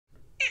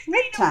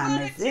What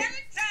time is it?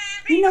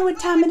 You know what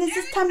time it is.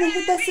 It's time to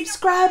hit that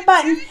subscribe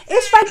button.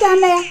 It's right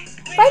down there.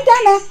 Right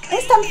down there.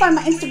 It's time to find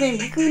my Instagram.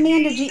 Geekly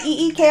Amanda,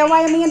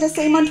 GeeKoy Amanda.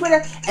 Same on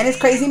Twitter. And it's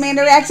Crazy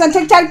Amanda Reacts on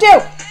TikTok too.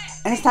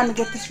 And it's time to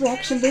get this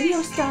reaction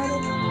video started.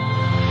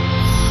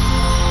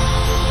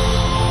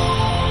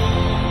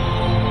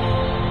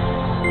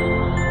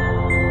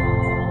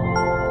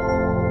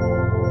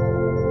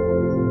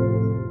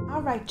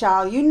 Alright,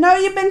 y'all. You know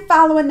you've been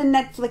following the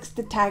Netflix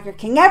The Tiger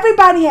King.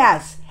 Everybody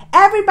has.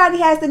 Everybody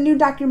has the new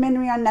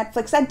documentary on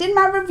Netflix. I did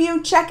my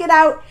review. Check it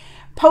out.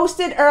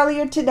 Posted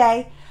earlier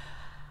today.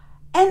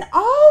 And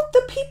all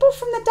the people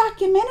from the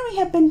documentary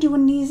have been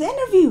doing these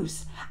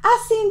interviews.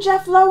 I seen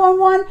Jeff Lowe on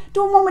one,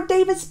 doing one with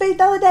David Spade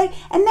the other day.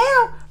 And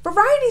now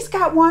Variety's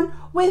got one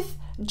with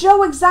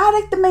Joe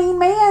Exotic, the main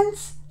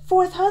man's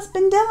fourth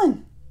husband,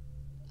 Dillon.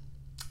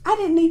 I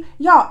didn't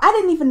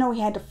even know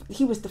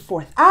he was the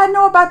fourth. I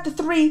know about the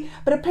three,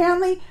 but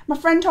apparently my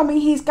friend told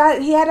me he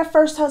had a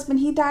first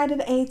husband. He died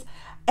of AIDS.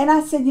 And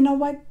I said, you know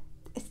what?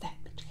 It's that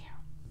bitch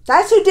Carol.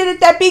 That's who did it.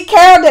 That B.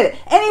 Carol did it.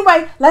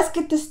 Anyway, let's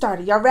get this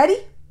started. Y'all ready?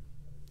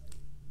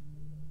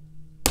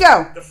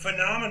 Go. The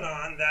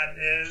phenomenon that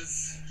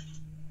is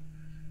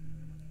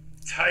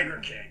Tiger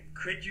King.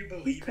 Could you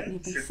believe it?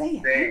 Couldn't even It's say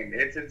insane. it.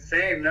 It's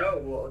insane.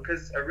 No, well,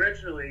 because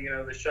originally,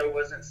 the show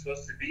wasn't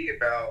supposed to be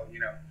about,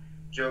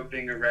 Joe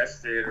being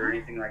arrested or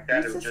anything like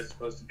that. It was just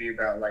supposed to be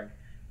about, like,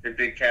 the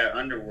big cat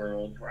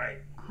underworld. Right.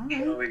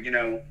 Right.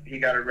 So, he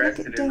got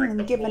arrested and, like,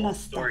 the giving whole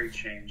us story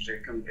changed.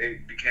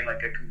 It became,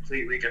 like, a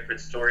completely different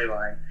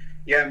storyline.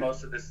 Yeah,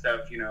 most of the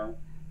stuff,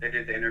 they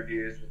did the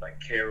interviews with, like,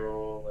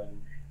 Carol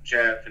and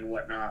Jeff and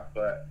whatnot,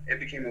 but it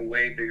became a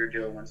way bigger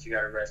deal once he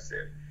got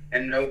arrested.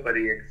 And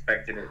nobody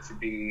expected it to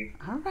be,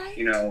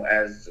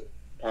 as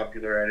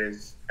popular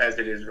as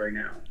it is right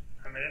now.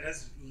 I mean, it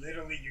is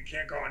literally, you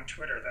can't go on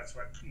Twitter. That's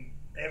what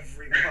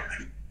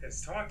everyone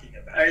is talking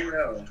about.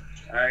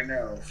 I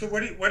know. So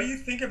what do you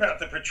think about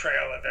the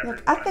portrayal of everyone?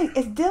 Look, I think,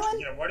 is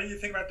Dillon... what do you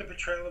think about the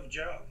portrayal of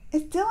Joe?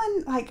 Is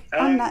Dillon, like,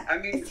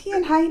 is he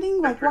in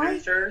hiding? Like, why? The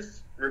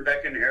producers,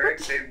 Rebecca and Eric,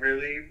 they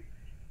really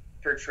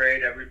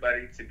portrayed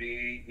everybody to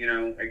be,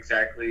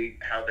 exactly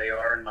how they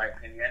are, in my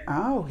opinion.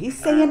 Oh, he's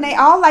saying they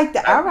all like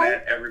that. All right.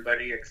 I've met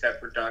everybody except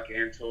for Doc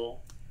Antle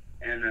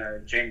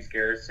and James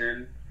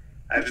Garrison.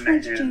 I haven't Which met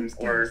one's him James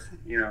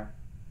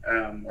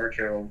or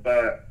Carol,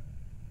 but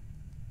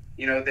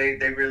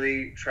they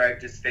really tried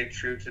to stay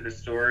true to the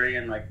story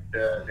and like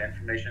the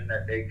information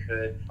that they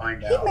could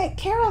find out. He met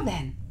Carol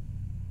then.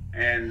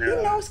 And he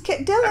knows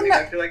Dillon.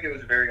 I feel like it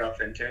was very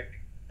authentic.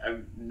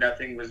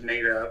 Nothing was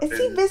made up. Is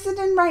he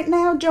visiting right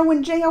now, Joe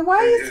in jail?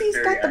 Why is he's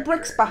got the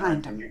bricks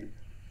behind him?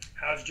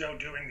 How's Joe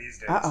doing these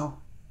days? Uh-oh.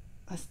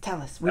 Let's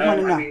tell us. We want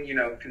to know. I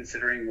mean,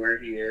 considering where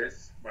he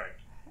is. Right.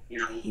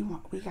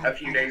 A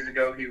few days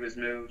ago, he was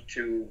moved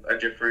to a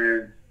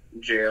different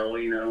jail,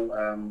 it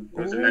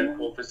was a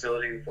medical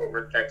facility in Fort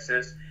Worth,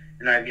 Texas,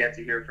 and I've yet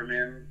to hear from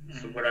him. Mm-hmm.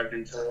 So what I've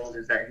been told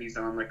is that he's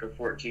on like a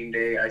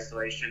 14-day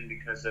isolation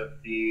because of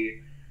the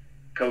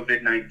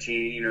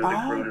COVID-19, the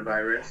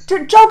coronavirus.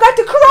 Joe got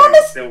the corona?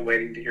 I'm still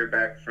waiting to hear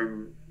back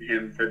from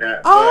him for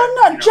that.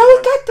 Oh, but, no,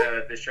 Joe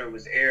got the show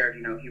was aired,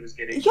 he was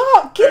getting get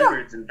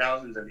hundreds and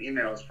thousands of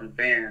emails from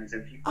fans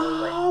and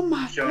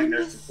people showing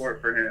their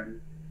support for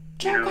him.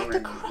 Joe got the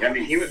corona. I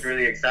mean, he was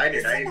really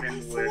excited. I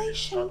even would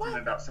talk to him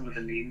about some of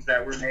the memes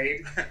that were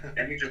made,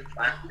 and he just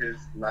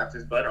laughed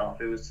his butt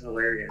off. It was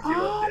hilarious. He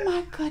loved it.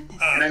 My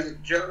goodness. And then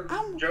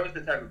Joe's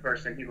the type of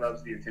person, he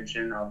loves the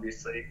attention,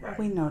 obviously. Right.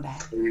 We know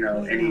that.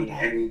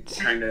 Any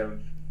kind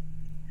of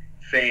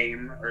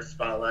fame or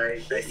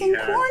spotlight that he in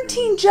has.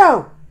 quarantine,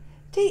 Joe.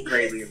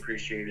 Greatly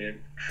appreciated.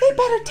 They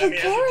better take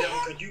care of him.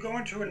 Could you go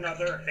into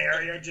another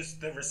area? Just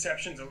the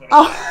reception's a little.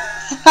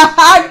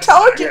 I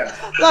told you.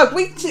 Yeah. Look,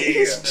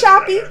 he's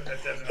choppy.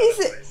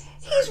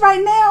 He's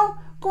right now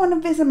going to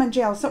visit my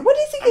jail. So what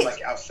is he? I'm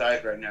like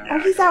outside right now. Oh,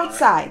 he's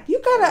outside.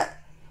 You gotta.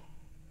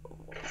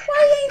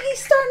 Why ain't he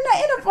starting the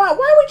interview?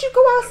 Why would you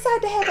go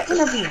outside to have an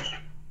interview?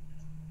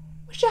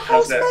 Was your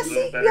house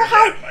messy?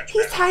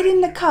 He's hiding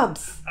the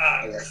cubs.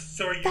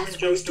 So are you That's and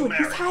Joe still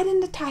married? He's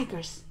hiding the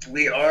tigers.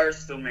 We are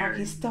still married. Oh,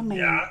 he's still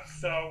married. Yeah.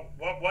 So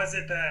what was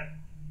it that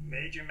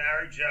made you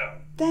marry Joe?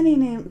 That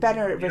ain't even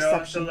better at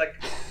reception. So like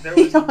there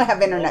was he don't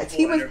have internet.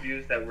 He was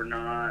interviews that were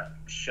not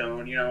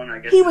shown, and I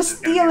guess he was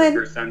stealing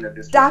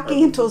Doc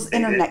Antle's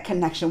internet internet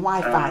connection,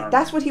 Wi-Fi.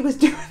 That's what he was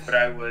doing. But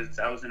I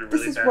was in a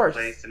really bad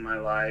place in my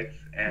life,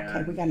 and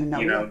okay, we gotta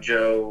know.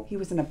 Joe. He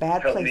was in a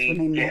bad place when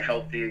they met. Get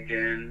healthy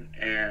again,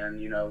 and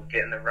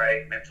get in the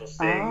right mental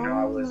state.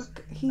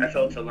 I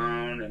felt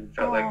alone and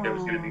felt like there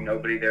was going to be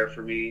nobody there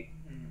for me,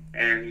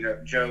 and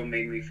Joe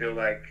made me feel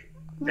like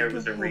there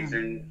was a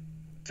reason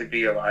to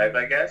be alive,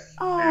 I guess.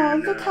 Oh,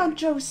 and, look how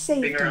Joe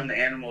saved being around the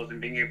animals and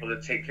being able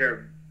to take care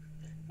of,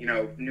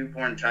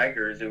 newborn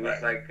tigers. It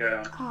was like,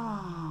 it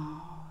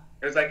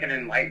was like an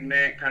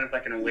enlightenment, kind of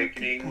like an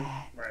awakening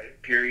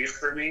period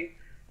for me.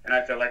 and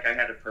I felt like I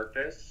had a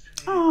purpose.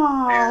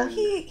 Oh, And,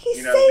 he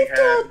you know, saved we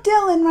had-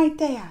 Dillon right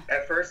there.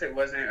 At first, it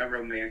wasn't a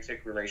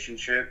romantic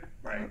relationship.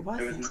 Right. It It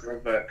wasn't. was more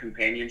of a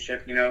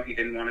companionship. You know, he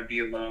didn't want to be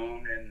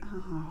alone, and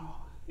Oh,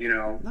 you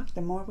know, look,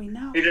 the more we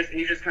know.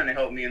 he just kind of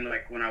helped me in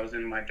like when I was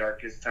in my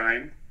darkest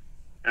time.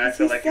 And I As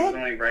felt he like it was said-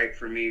 only right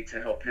for me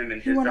to help him in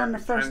He his went on the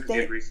darkest first time because he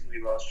had date?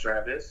 recently lost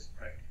Travis.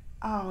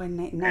 Oh, and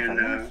they never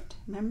And, left.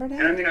 Remember that?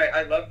 And I mean,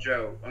 I love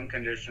Joe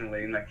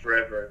unconditionally and like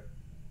forever.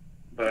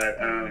 But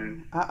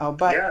Uh-oh,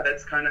 but yeah,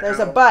 that's kind of there's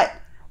how a but.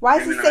 Why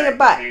does him he and say I a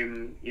but?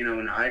 became, you know,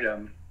 an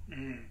item.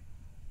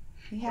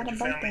 He had What a did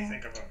your but family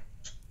there. think of him?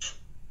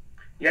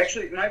 Yeah,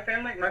 actually, my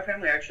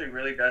family actually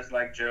really does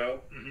like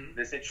Joe. Mm-hmm.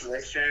 The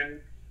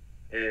situation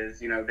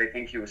is, you know, they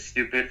think he was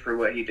stupid for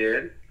what he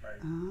did,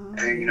 Oh,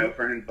 and you know,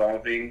 for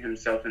involving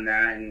himself in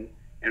that and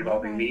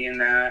involving Alright. me in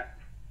that,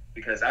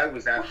 because I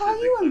was how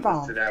absolutely you clueless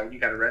involved? to that when he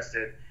got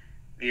arrested.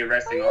 The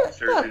arresting Oh, yeah,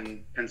 officers look.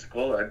 in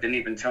Pensacola didn't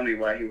even tell me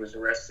why he was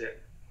arrested.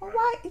 well,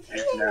 why? He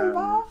ain't And,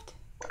 involved.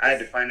 I had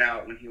to find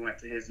out when he went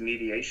to his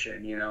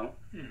mediation, you know,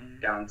 Mm-hmm.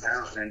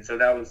 downtown, and so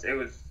that was it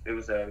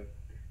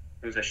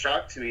was a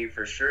shock to me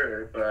for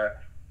sure.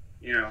 But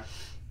you know,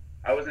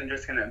 I wasn't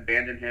just gonna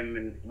abandon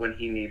him when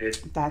he needed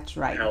That's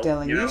right, help,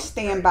 Dillon. you You know,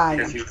 stand by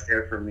because him. he was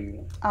there for me.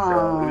 Oh,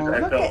 I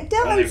look felt at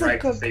Dillon's only a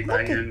right to good. stay Look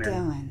by at him and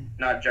Dillon.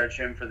 not judge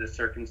him for the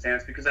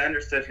circumstance because I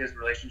understood his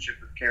relationship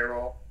with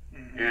Carol,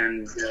 Mm-hmm.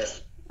 and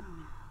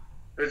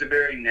it was a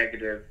very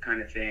negative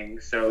kind of thing.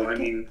 So I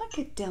mean, Look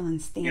at Dillon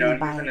standing you know, he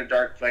by was in him. a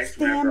dark place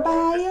Stand whenever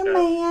all by this your stuff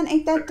man.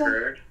 Ain't that the?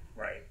 occurred.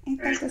 Right.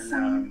 Ain't that the And,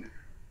 song?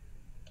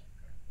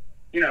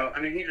 you know,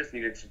 I mean, he just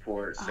needed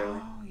support, so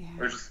Oh yeah.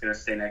 we're just gonna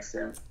stay next to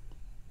him.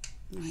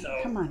 Right, So,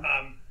 come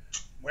on.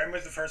 when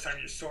was the first time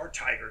you saw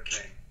Tiger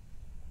King?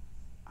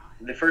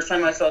 The first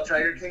time I saw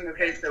Tiger King,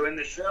 okay, so in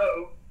the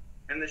show,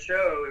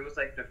 it was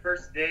like the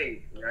first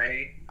date,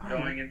 right? Oh.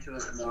 Going into the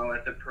snow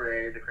at the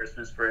parade, the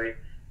Christmas parade.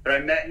 But I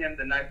met him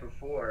the night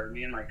before,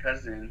 me and my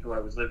cousin, who I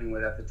was living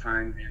with at the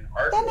time in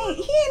That Ardmore, ain't,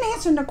 he ain't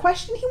answering the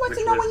question. He wants which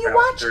to know was when you about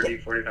watched 30,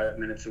 it. 45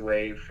 minutes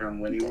away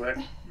from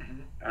Wynnewood.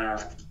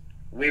 Mm-hmm.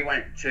 We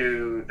went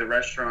to the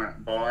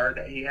restaurant bar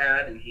that he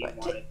had, and he What?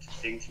 wanted to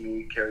sing to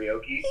me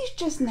karaoke. He's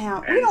just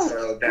now. And We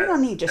so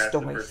don't need your that's the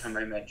stories. first time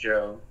I met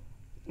Joe.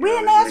 We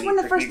didn't ask when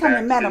the first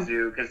time you met him.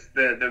 Because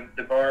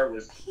the bar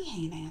was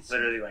He ain't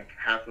answering. literally like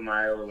half a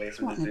mile away He's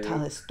from the wanting zoo. to tell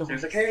his So he story.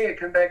 was like, hey,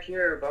 come back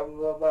here, blah, blah,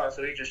 blah, blah.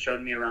 So he just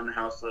showed me around the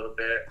house a little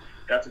bit.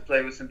 Got to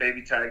play with some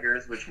baby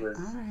tigers, which was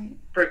All right.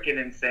 freaking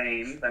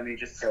insane, let me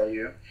just tell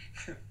you.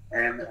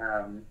 And,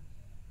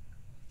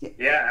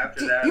 yeah,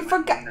 after that, You went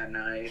forgot- home that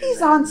night.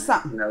 he's and on then,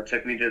 something. You know,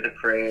 took me to the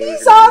parade.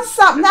 He's and on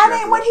something. just That ain't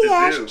never what he left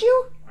the asked zoo.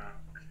 you. Wow.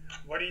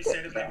 What do you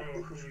say to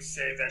people who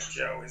say that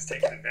Joe has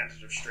taken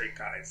advantage of straight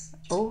guys?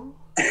 Oh.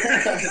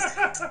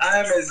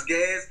 I'm as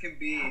gay as can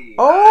be.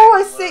 Oh,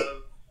 I see.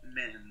 love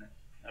men.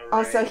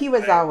 Oh, so he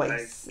was I-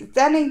 always.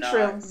 That ain't not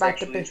true about the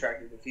sexually big.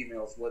 attracted to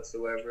females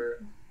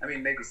whatsoever. I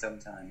mean, maybe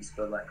sometimes,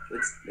 but like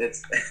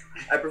it's.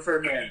 I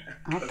prefer men.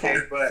 Okay.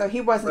 but So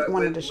he wasn't but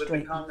one with, of the with the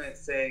straight. comment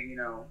saying, you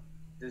know,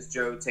 does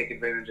Joe take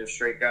advantage of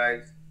straight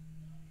guys?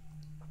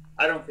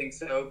 I don't think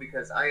so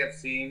because I have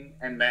seen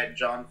and met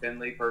John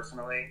Finley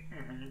personally,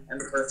 Mm-hmm. and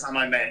the first time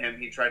I met him,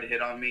 he tried to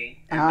hit on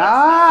me, and Oh. that's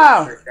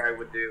not what a straight guy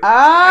would do.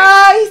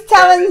 Oh, he's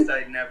telling. Travis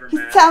I'd never he's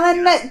met, telling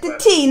you know, the but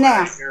tea when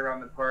now. I hear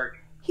around the park,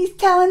 He's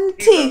telling the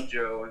he tea. loved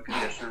Joe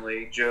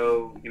unconditionally.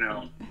 Joe, you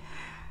know,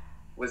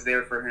 was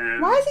there for him.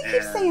 Why does he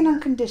keep and saying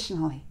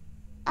unconditionally?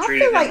 I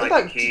treated feel like him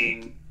look. a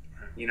king,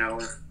 you know,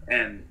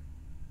 and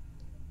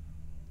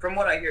from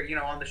what I hear, you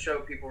know, on the show,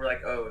 people were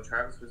like, "Oh,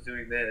 Travis was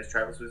doing this,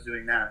 Travis was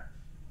doing that."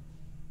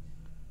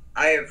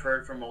 I have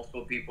heard from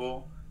multiple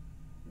people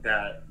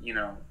that, you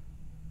know,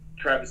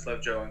 Travis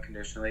loved Joe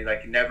unconditionally.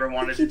 Like, he never He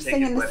wanted to keeps take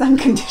saying his this wedding off.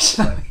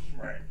 unconditionally.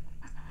 Like, Right.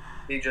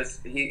 he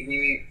just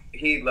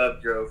he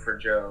loved Joe for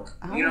Joe.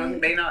 You know, he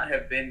Alright. may not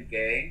have been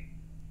gay,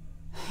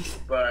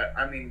 but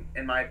I mean,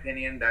 in my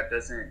opinion, that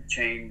doesn't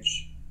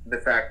change the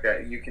fact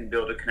that you can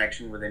build a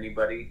connection with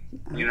anybody.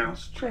 You know,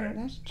 That's true.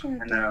 That's true.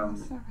 And,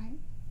 That's all right.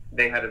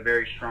 they had a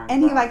very strong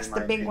And he bond, likes in the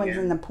my big ones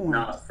opinion. in the porn.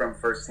 Not from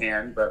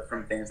firsthand, but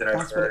from things that I've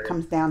That's what heard. it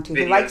comes down to. Videos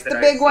He likes that the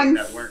I've big seen ones.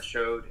 that weren't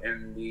showed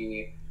in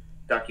the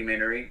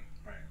documentary.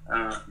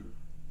 Right.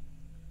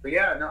 But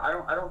yeah, no,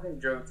 I don't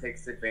think Joe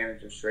takes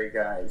advantage of straight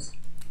guys.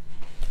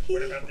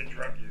 What about the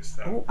drug use,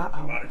 though? Oh,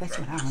 There's a lot of that's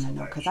drug what I use want to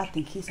know because I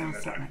think he's in on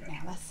the something right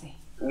documentary. now. Let's see.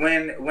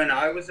 When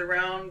I was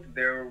around,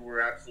 there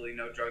were absolutely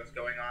no drugs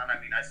going on. I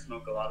mean, I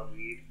smoke a lot of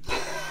weed.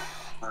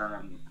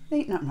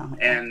 Ain't nothing wrong with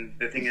that. And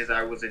the thing is,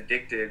 I was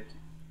addicted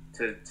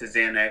to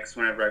Xanax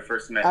whenever I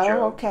first met Oh,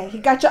 Joe. okay. He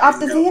got you off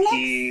the You know, Xanax?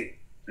 He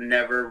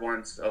never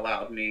once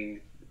allowed me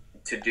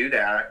to do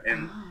that.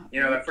 And, Ah,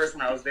 you know, at first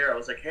when I was there, I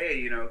was like, hey,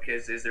 you know,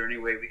 kids, is there any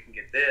way we can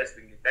get this,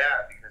 we can get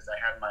that? Because I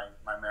had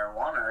my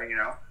marijuana, you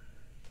know.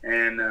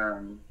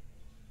 And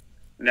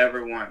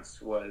never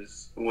once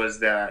was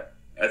that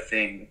a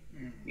thing,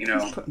 you know.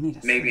 He's putting me to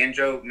Maybe, sleep. and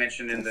Joe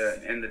mentioned in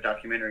the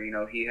documentary, you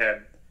know, he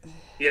had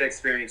he had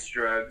experienced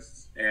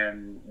drugs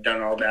and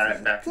done all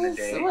that back in the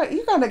day. What,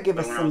 you gotta give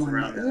But us when I was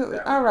someone. around,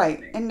 that All was right,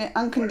 happening. and then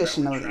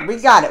unconditionally, Travis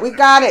we got it. We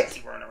got it.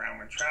 You weren't around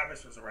when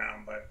Travis was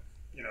around, but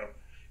you know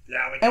the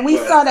allegations. And we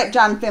saw that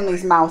John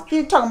Finley's mouth.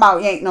 You're talking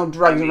about you ain't no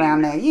drugs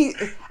around there. In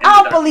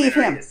I the don't believe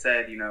documentary, him. It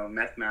said,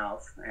 meth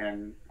mouth,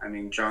 and I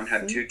mean, John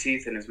had 2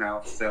 teeth in his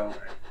mouth, so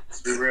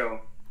let's be real.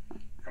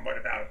 And what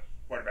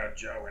about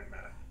Joe and Matt?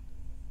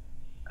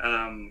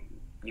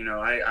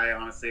 I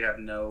honestly have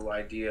no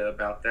idea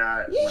about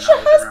that. You When your I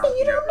was husband, around,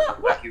 you don't never know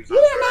looked what? like he was You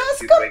on didn't drugs.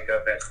 ask He'd him? wake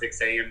up at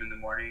 6 a.m. in the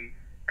morning,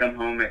 come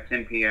home at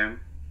 10 p.m.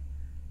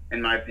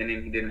 In my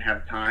opinion, he didn't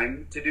have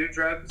time to do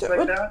drugs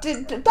like that.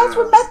 That's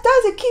what meth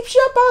does. It keeps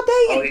you up all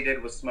day. All he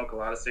did was smoke a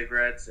lot of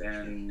cigarettes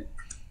and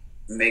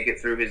make it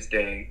through his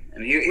day,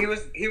 and he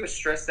was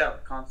stressed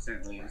out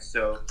constantly.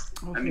 So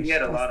he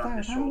had a lot on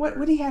his shoulders.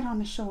 What he had on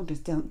his shoulders,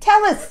 Dillon?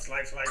 Tell us. What's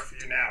life like for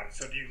you now?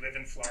 So do you live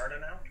in Florida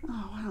now?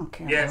 Oh, I don't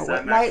care. Yes,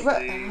 about I'm what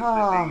actually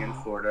living in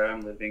Florida.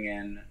 I'm living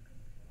in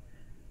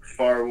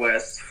far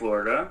west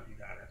Florida. You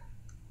got it.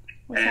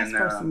 What's that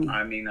supposed to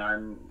mean? I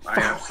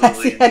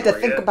absolutely had to enjoy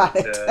think it. about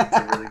it. It's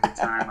a really good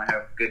time. I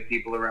have good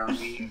people around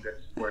me, a good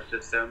support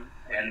system,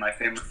 and my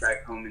family's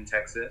back home in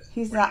Texas.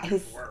 He's What not. do you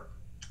do He's. for work?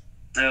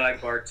 I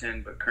like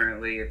bartend, but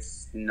currently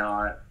it's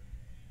not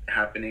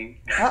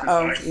happening.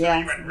 Oh, So yeah.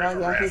 you went Well,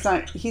 yeah.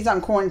 river He's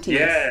on quarantine.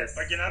 Yes.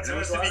 But you're not And it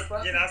was supposed to a lot of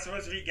fun. be. You're not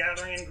supposed to be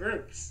gathering in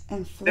groups.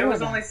 In Florida. There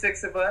was only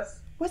 6 of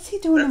us. What's he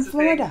doing That's in the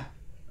thing. Florida?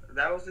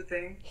 That was the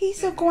thing. He's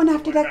still going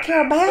after that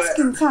Carol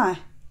Baskins, huh?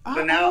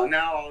 But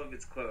now all of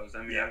it's closed.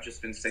 Yeah. I've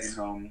just been staying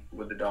home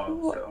with the dog.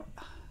 What? So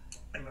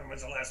And when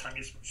was the last time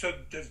you? So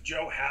does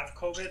Joe have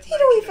COVID? He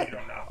don't even. You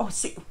don't know. Oh,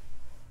 see.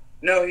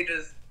 no, he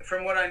does.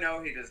 From what I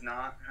know, he does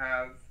not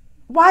have.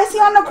 Why is he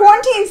on the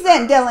quarantines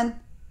then, Dillon?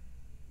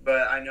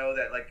 But I know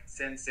that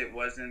since it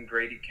was in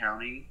Grady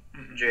County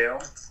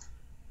Jail,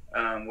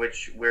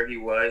 where he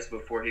was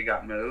before he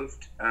got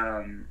moved.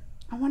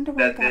 I wonder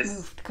why he that got this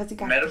moved because he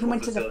medical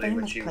went to the facility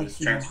famous which he place.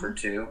 was transferred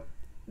to,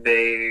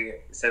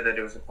 they said that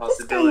it was a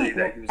possibility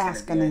that he was going to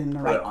asking him be the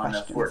put right on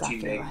a questions, I feel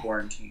 14-day like.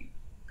 quarantine.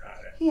 Got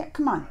it. Yeah,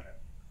 come on. Got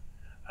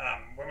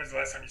it. When was the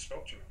last time you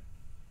spoke to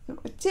him?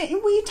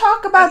 Didn't we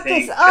talk about I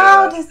think, this?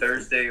 Oh, this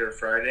Thursday or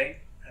Friday.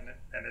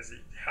 And is he?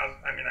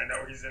 I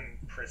know he's in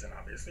prison,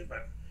 obviously,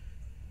 but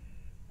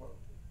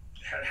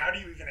how do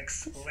you even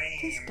explain?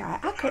 This guy,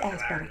 the I could ask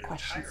better popularity of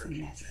questions Tiger than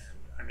King this. to him?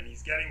 I mean,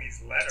 he's getting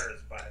these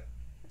letters, but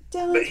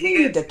Dillon, But we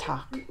need to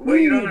talk. What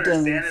you don't Dillon.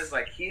 understand is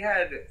he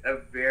had a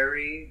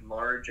very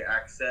large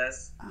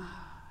access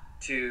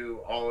to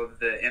all of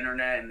the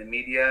internet and the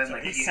media, and so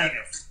he's he seen had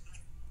it.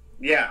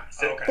 yeah.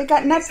 So Okay. They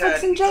got he's Netflix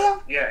had- in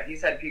jail? Yeah,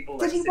 he's had people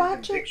Did he send him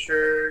watch it?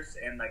 pictures,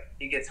 and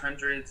he gets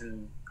hundreds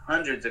and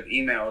hundreds of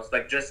emails.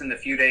 Just in the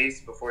few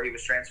days before he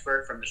was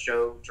transferred from the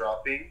show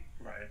dropping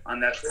Right. on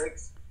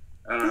Netflix.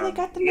 they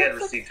got the he had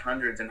Netflix? received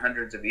hundreds and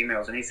hundreds of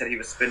emails, and he said he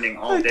was spending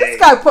all Look, day. this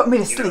guy put me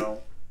to you sleep.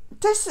 know,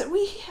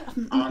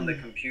 on the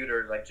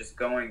computer, just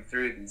going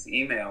through these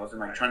emails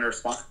and trying to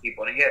respond to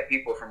people. And he had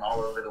people from all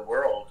over the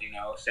world,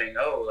 saying,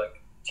 "Oh,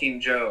 Team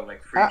Joe,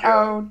 free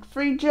Joe."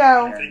 Free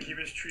Joe. Do you think he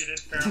was treated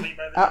fairly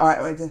by the All right,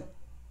 justice wait.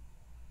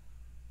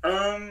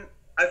 system?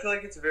 I feel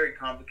like it's a very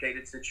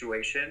complicated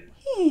situation.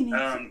 He ain't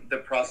even- The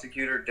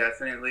prosecutor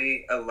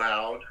definitely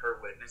allowed her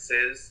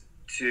witnesses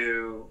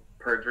to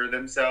perjure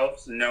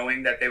themselves,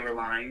 knowing that they were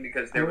lying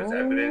because there was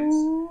evidence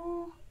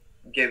Oh.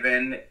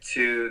 given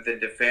to the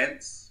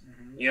defense,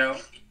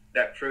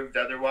 that proved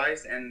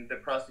otherwise. And the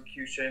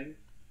prosecution,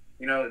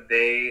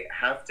 they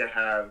have to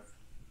have,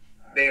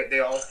 they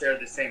all share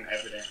the same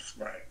evidence.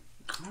 Right.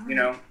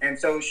 And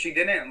so she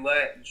didn't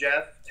let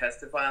Jeff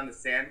testify on the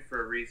stand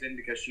for a reason,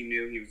 because she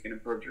knew he was going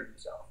to perjure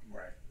himself.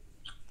 Right.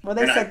 Well,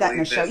 they And I said that in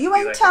the believe show. this You to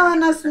be, ain't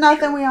telling us 100% nothing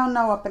true. we don't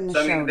know up in the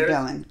So, show, there's-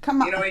 Dillon.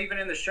 Come on. Even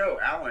in the show,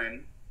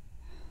 Alan,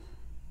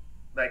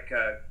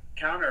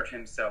 countered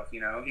himself. He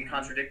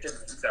contradicted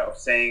himself,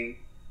 saying,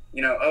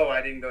 "Oh,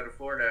 I didn't go to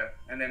Florida,"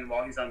 and then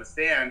while he's on the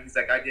stand, he's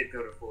like, "I did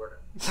go to Florida."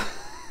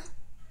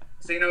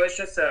 So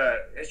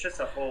it's just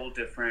a whole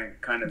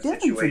different kind of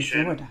Dillon's in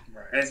situation, Florida.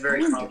 Right. and it's very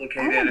I wonder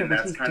complicated. what And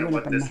that's he's kind of doing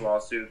what up in this there.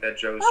 lawsuit that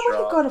Joe Why would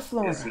he go to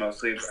Straw is Florida?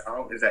 mostly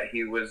about, is that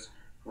he was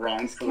Carol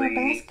wrongfully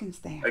Baskins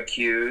there.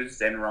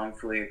 accused and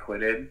wrongfully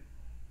acquitted,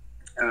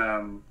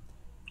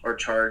 or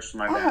charged.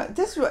 My Oh, bad.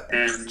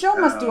 And, Joe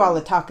must do all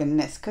the talking in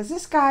this, because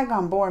this guy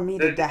gonna bore me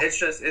to death.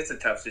 It's a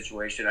tough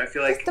situation. I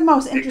feel like It's the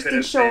most it could interesting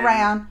have show been,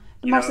 around,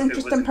 the most if it was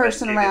interesting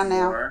person around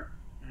now. investigated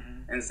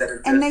more, instead of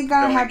And just they're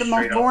gonna going have the most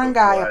straight off boring of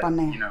guy what, up on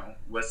there.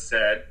 Was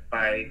said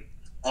by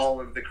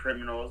all of the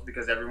criminals,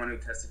 because everyone who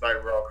testified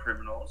were all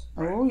criminals.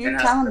 Oh, you and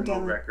has tell him, criminal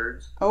Dillon.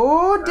 records.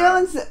 Oh,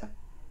 Dillon's. It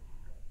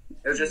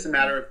was just a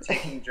matter of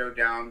taking Joe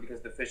down because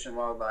the Fish and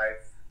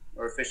Wildlife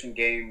or Fish and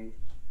Game,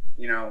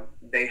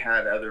 they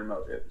had other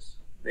motives.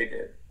 They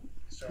did.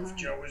 So if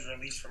Joe was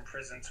released from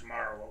prison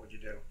tomorrow, what would you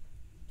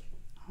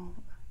do?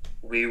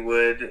 We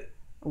would.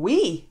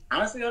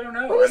 Honestly, I don't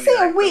know. What are you saying,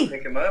 I'd we? go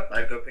pick him up.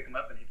 I'd go pick him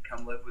up, and he'd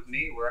come live with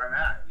me where I'm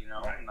at.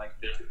 Right. And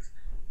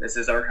this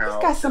is our house.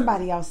 He's got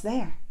somebody else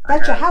there. I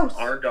That's your have house.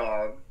 Our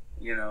dog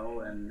you know,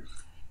 and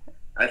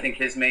I think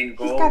his main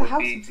goal got a would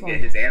house be in to Florida.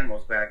 get his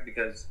animals back,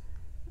 because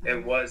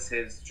it was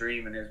his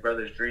dream and his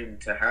brother's dream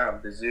to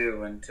have the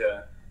zoo and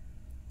to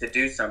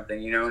do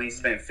something, you know, and he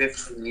spent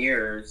 15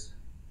 years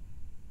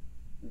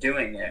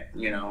doing it,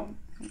 you know,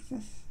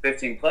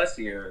 15 plus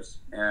years,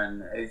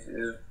 and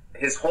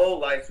his whole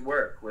life's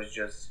work was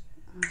just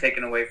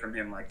taken away from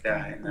him like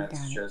that, and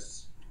that's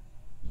just,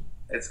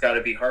 it's got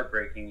to be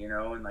heartbreaking, you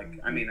know, and like,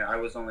 I mean, I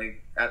was only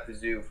at the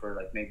zoo for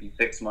like maybe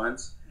 6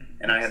 months,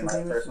 and I had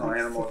my personal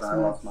animals, and I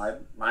lost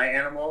my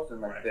animals,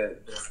 and like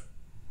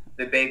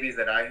the babies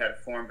that I had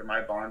formed my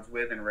bonds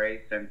with and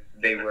raised, and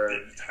they were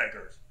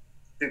tigers,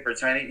 super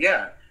tiny,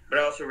 yeah, but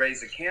I also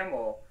raised a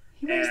camel,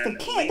 He raised and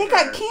a they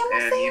got camels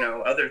and there? you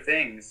know, other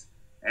things,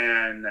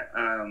 and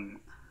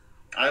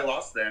I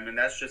lost them, and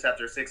that's just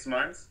after 6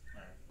 months.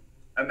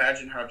 Right.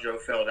 Imagine how Joe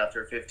felt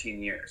after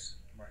 15 years.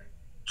 Right.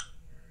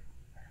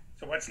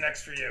 So what's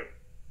next for you?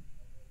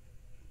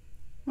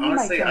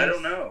 Honestly, I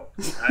don't know.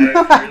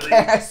 Nobody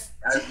cares.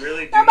 I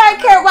really do.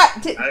 Nobody cares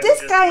what.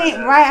 This guy ain't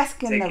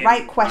asking the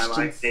right questions.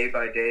 My life day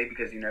by day,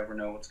 because you never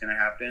know what's going to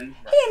happen.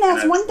 He didn't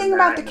ask one thing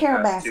about the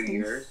Carol Baskins. 2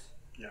 years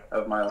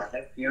of my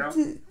life, you know.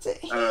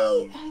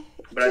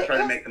 But I try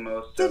to make the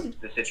most of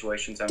the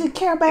situations I'm Did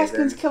Carol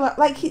Baskins kill her?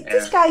 Like,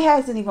 this guy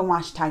hasn't even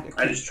watched Tiger King.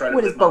 I just try to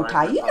with his bow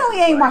tie. You know he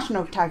ain't watching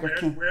no Tiger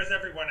King. Where's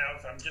everyone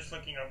else? I'm just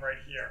looking up right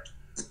here.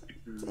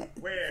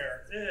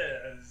 Where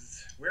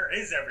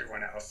is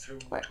everyone else who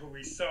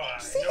we saw?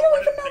 See, I know one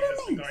of the things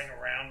that's been going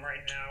around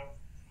right now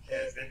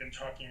is they've been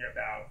talking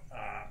about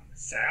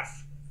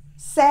Saf.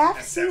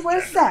 Saf? See,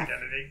 where's Saf?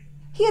 Identity.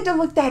 He had to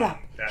look that up.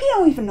 He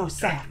don't even know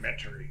Saf.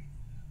 Documentary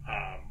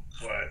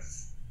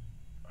was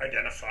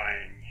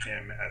identifying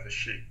him as a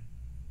sheep.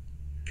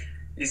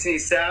 You see,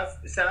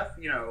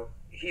 Saf, you know,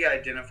 he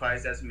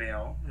identifies as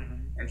male,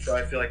 and so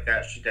I feel like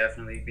that should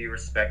definitely be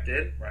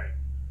respected. Right.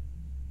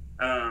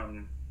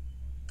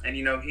 And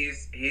you know,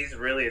 he's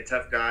really a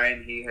tough guy,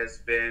 and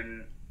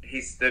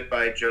he stood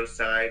by Joe's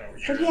side.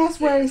 But he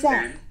asked where he's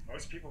at.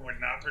 Most people would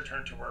not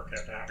return to work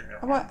after having their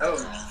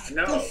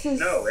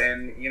no,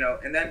 and you know,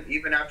 and then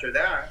even after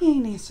that,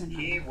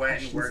 he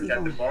went and worked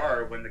at the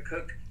bar when the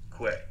cook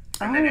quit.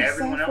 And then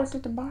everyone else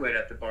quit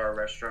at the bar or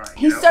restaurant.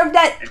 He served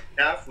that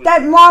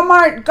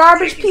Walmart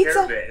garbage pizza?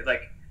 Care of it,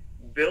 like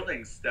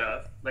building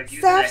stuff, like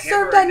using a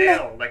hammer or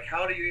nail. Like,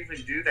 how do you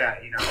even do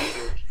that? You know,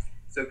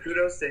 so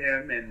kudos to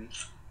him. And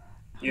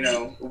you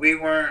know, we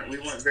weren't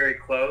very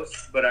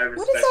close, but I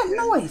respect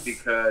him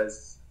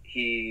because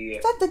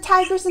is that the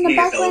tigers in the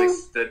background? He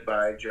always stood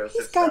by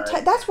Joseph's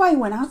side. That's why he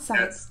went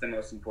outside. That's the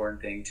most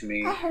important thing to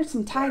me. I heard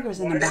some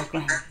tigers in the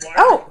background.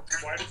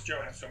 Why does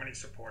Joe have so many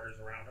supporters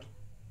around him?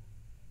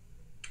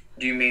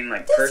 Do you mean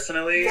like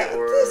personally,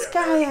 or this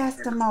guy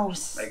asked the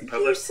most like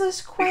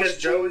useless questions?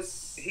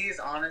 Because he's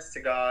honest to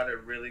God, a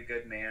really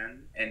good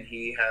man, and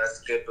he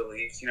has good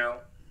beliefs. You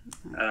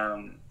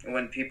know,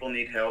 when people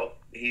need help,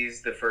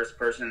 he's the first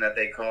person that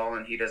they call,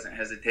 and he doesn't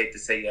hesitate to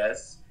say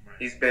yes.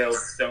 He's bailed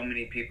so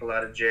many people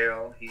out of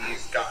jail.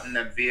 He's gotten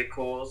them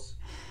vehicles.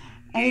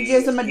 And he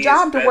gives them a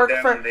job to work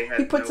for.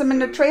 He puts them in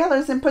the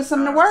trailers and puts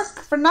them to work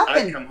for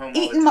nothing.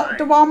 Eating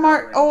the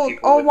Walmart, old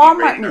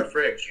Walmart meat. Our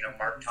fridge, you know,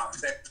 Mark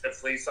Thompson, the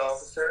police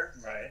officer,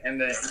 in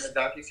the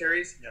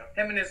docuseries.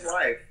 Him and his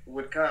wife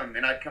would come,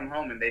 and I'd come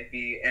home, and they'd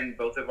be in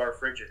both of our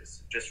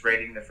fridges, just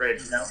raiding the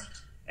fridge, you know.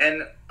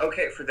 And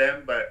okay for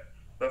them, but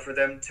for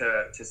them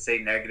to say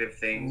negative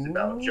things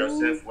about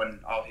Joseph when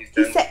all he's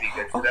done is be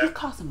good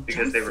to them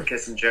because they were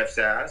kissing Jeff's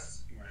ass.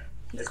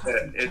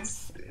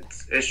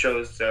 It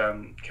shows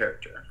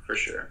character for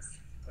sure.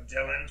 Well,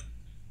 Dillon,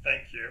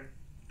 thank you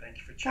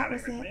for chatting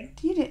with me.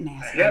 You didn't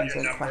ask me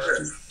any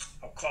questions.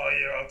 I'll call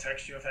you. I'll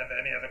text you if I have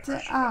any other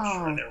questions.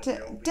 I'm sure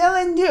there will be.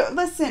 Dillon,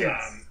 listen.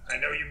 I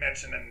know you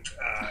mentioned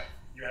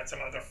you had some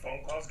other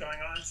phone calls going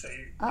on, so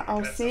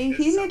you. See,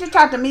 you need to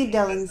talk to me,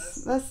 Dillon.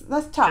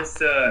 Let's talk. Just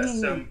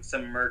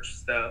some merch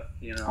stuff,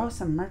 you know.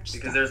 Some merch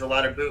because there's a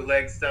lot of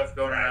bootleg stuff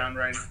going around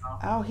right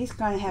now. He's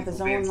going to have his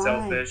own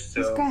line. He's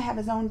going to have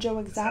his own Joe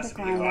Exotic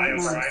line right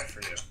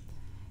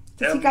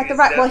now. He got the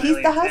right. Well,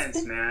 he's the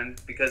husband, man.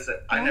 Because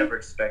I never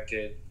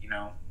expected, you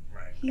know,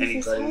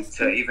 anybody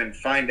to even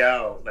find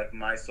out like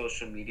my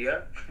social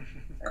media,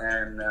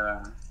 and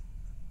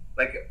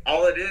like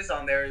all it is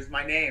on there is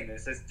my name. It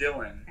says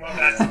Dillon. Well,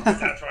 that's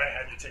why I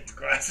had you take the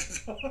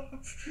glasses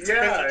off.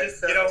 Yeah,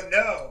 you don't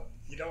know.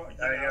 You don't. You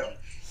know.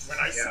 When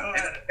I saw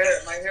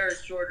it, my hair is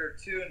shorter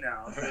too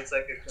now, so it's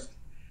like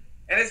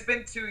and it's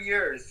been 2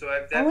 years, so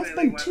I've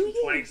definitely went from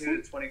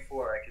 22 to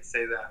 24. I could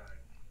say that.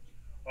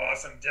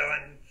 Awesome,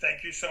 Dillon.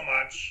 Thank you so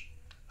much.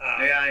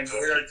 I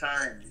enjoyed our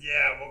time.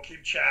 Yeah, we'll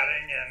keep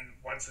chatting, and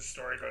once the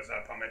story goes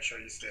up, I'll make sure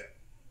you see it.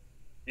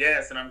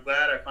 Yes, and I'm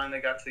glad I finally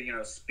got to, you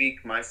know,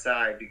 speak my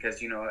side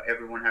because, you know,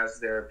 everyone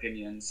has their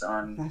opinions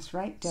on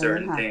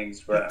certain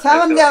things. But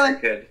tell him, Dillon. I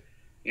could,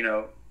 you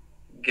know,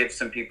 give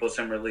some people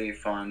some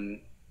relief on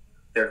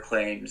their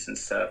claims and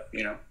stuff,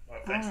 you know. Well,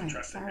 thanks for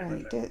trusting me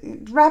with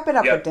it. Wrap it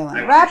up with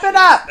Dillon. Wrap it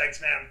up. Thanks,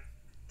 man.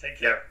 Take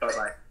care.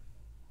 Bye-bye.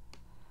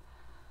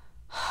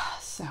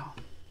 So,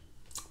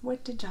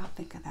 What did y'all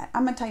think of that?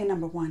 I'm going to tell you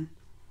number one.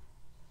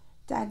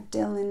 That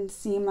Dillon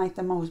seemed like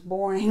the most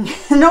boring.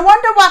 No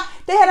wonder why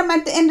they had him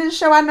at the end of the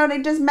show. I know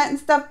they just met and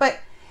stuff, but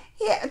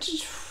yeah,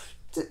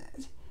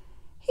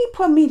 he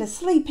put me to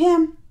sleep,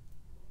 him.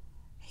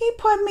 He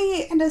put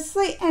me to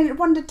sleep and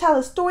wanted to tell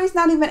his stories,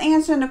 not even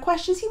answering the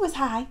questions. He was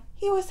high.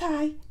 He was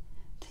high.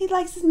 He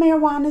likes his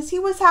marijuanas. He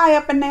was high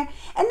up in there. And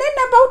then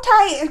that bow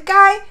tie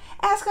guy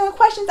asking the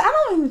questions. I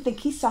don't even think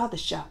he saw the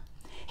show.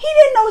 He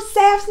didn't know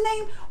Saf's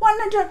name.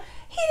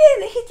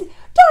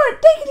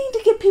 They need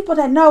to get people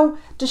that know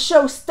the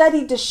show,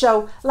 study the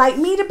show, like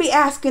me, to be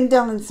asking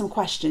Dillon some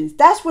questions.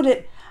 That's what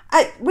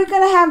we're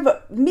going to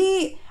have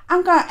me.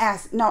 I'm going to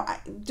ask. No,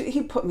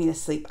 he put me to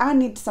sleep. I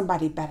need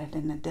somebody better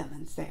than the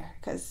Dillons there.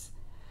 Because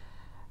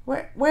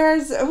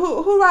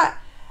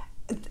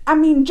I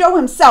mean, Joe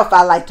himself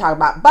I like talking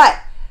about. But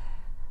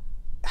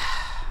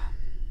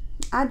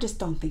I just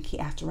don't think he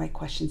asked the right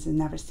questions and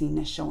never seen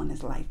this show in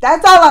his life.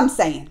 That's all I'm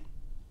saying.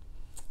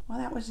 Well,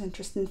 that was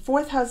interesting.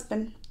 Fourth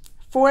husband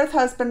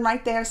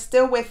right there,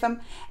 still with him.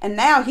 And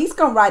now he's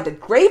going to ride the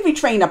gravy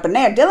train up in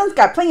there. Dillon's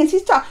got plans.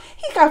 He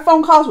got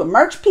phone calls with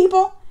merch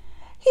people.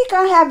 He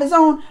going to have his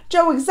own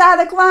Joe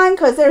Exotic line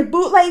because there's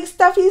bootleg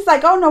stuff. He's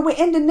like, oh no, we're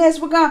ending this.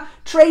 We're going to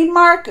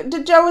trademark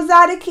the Joe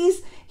Exotic.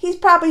 He's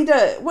probably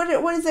the,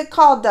 what is it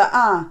called?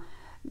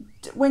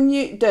 When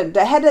you,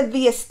 the head of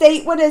the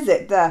estate, what is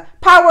it? The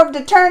power of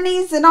the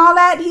attorneys and all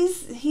that.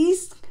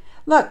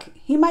 Look,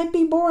 he might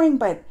be boring,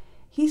 but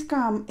he's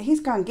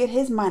gonna get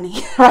his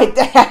money right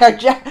there.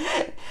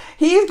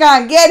 He's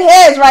gonna get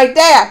his right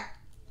there.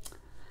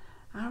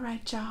 All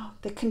right, y'all.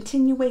 The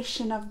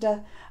continuation of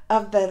the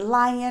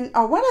lion,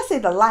 or what did I say?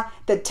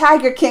 The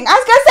Tiger King. I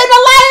was gonna say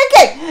the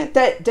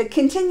Lion King. The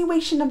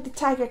continuation of the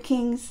Tiger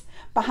Kings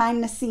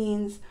behind the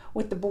scenes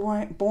with the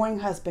boring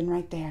husband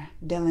right there.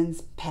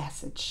 Dillon's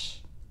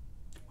passage.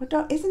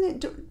 Isn't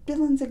it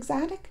Dillon's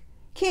Exotic?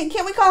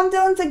 Can't we call him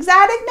Dillon's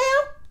Exotic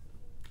now?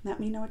 Let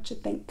me know what you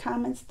think.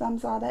 Comments,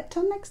 thumbs, all that.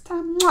 Till next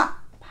time. Mwah.